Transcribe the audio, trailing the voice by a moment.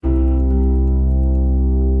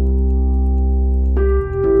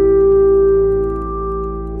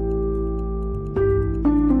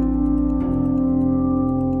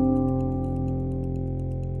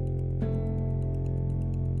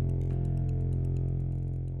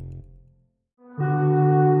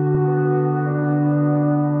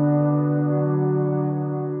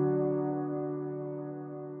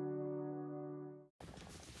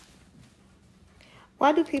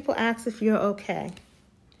Why do people ask if you're okay?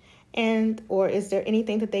 And or is there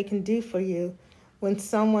anything that they can do for you when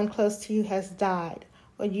someone close to you has died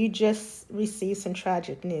or you just received some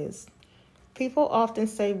tragic news? People often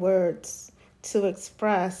say words to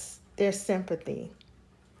express their sympathy.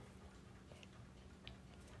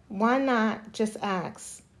 Why not just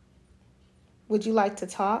ask, would you like to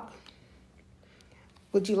talk?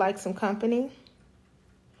 Would you like some company?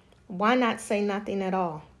 Why not say nothing at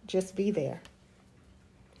all? Just be there.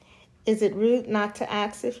 Is it rude not to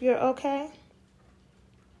ask if you're okay?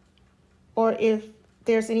 Or if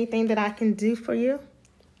there's anything that I can do for you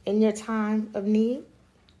in your time of need?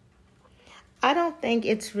 I don't think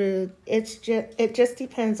it's rude. It just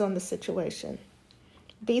depends on the situation.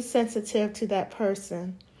 Be sensitive to that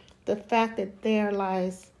person. The fact that their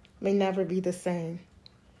lives may never be the same.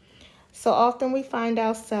 So often we find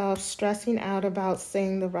ourselves stressing out about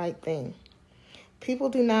saying the right thing. People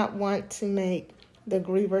do not want to make the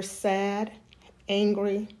griever sad,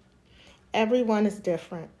 angry. Everyone is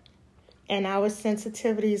different, and our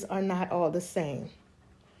sensitivities are not all the same.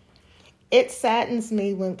 It saddens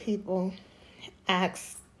me when people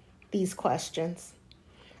ask these questions.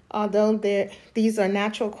 Although these are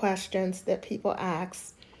natural questions that people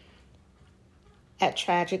ask at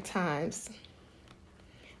tragic times.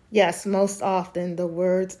 Yes, most often the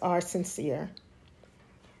words are sincere.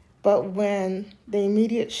 But when the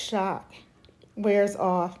immediate shock wears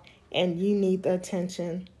off and you need the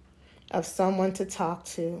attention of someone to talk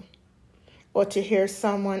to, or to hear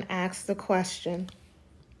someone ask the question,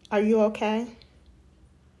 are you okay?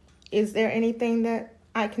 Is there anything that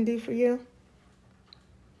I can do for you?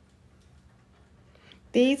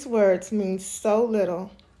 These words mean so little,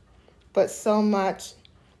 but so much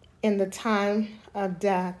in the time of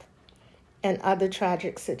death and other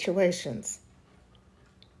tragic situations.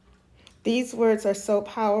 These words are so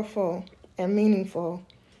powerful and meaningful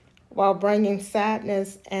while bringing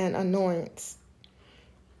sadness and annoyance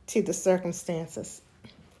to the circumstances.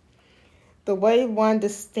 The way one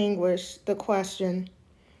distinguishes the question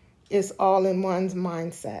is all in one's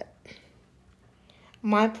mindset.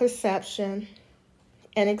 My perception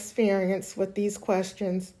and experience with these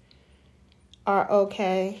questions are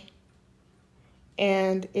okay,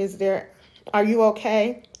 and are you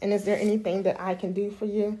okay? And is there anything that I can do for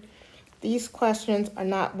you? These questions are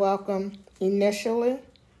not welcome initially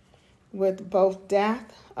with both death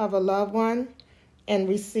of a loved one and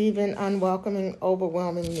receiving unwelcoming,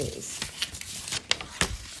 overwhelming news.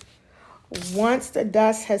 Once the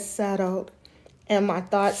dust has settled and my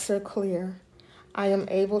thoughts are clear, I am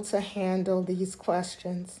able to handle these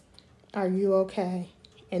questions. Are you okay?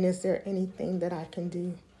 And is there anything that I can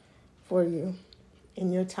do for you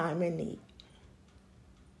in your time in need?